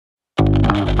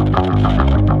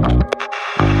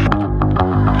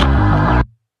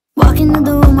Walk into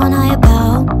the room on higher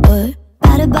power,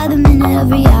 battered by the minute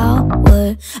every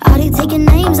hour. Already taking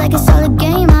names like it's all a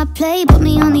game I play. Put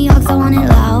me on the aux, I want it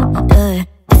louder.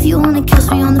 If you wanna kiss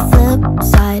me on the flip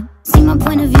side, see my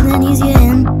point of view, then ease you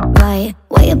in, right?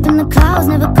 Way up in the clouds,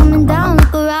 never coming down.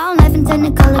 Look around, life in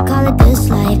technicolor, call it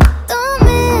dislike. Don't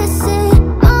miss it,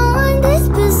 my one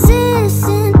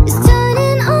disposition is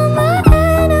turning all my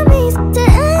enemies to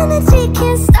energy,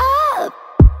 can't stop.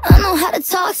 I know how to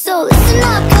talk, so listen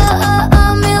up,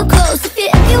 real close.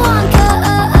 If you want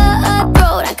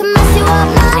cutthroat, I can mess you up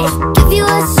nice, give you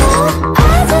a show.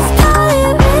 I just call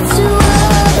it ritual.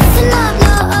 Listen up,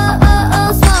 no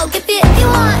smoke. If you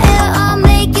want air, I'll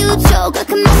make you choke. I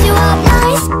can mess you up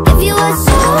nice, give you a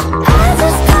show. I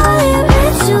just call it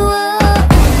ritual.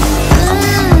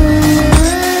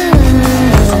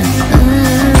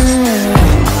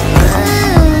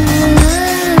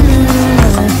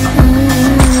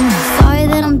 Sorry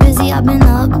that I'm busy, I've been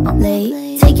up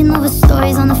late, taking over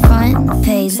stories on the front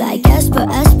page. Like Esper,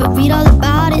 read all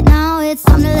about it now. It's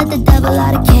time to let the devil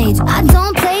out of cage. I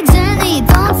don't play gently,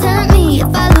 don't tempt me.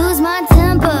 If I lose my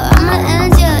temper, I'ma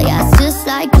end ya. Yeah, it's just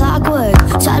like clockwork.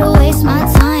 Try to waste my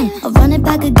time, I'll run it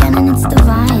back again and it's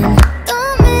divine.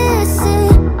 Don't miss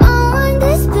it, my one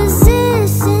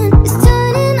disposition is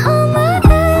turning all my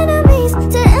enemies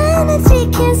to energy,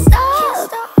 can't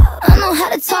stop. I know how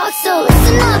to talk, so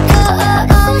listen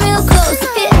up,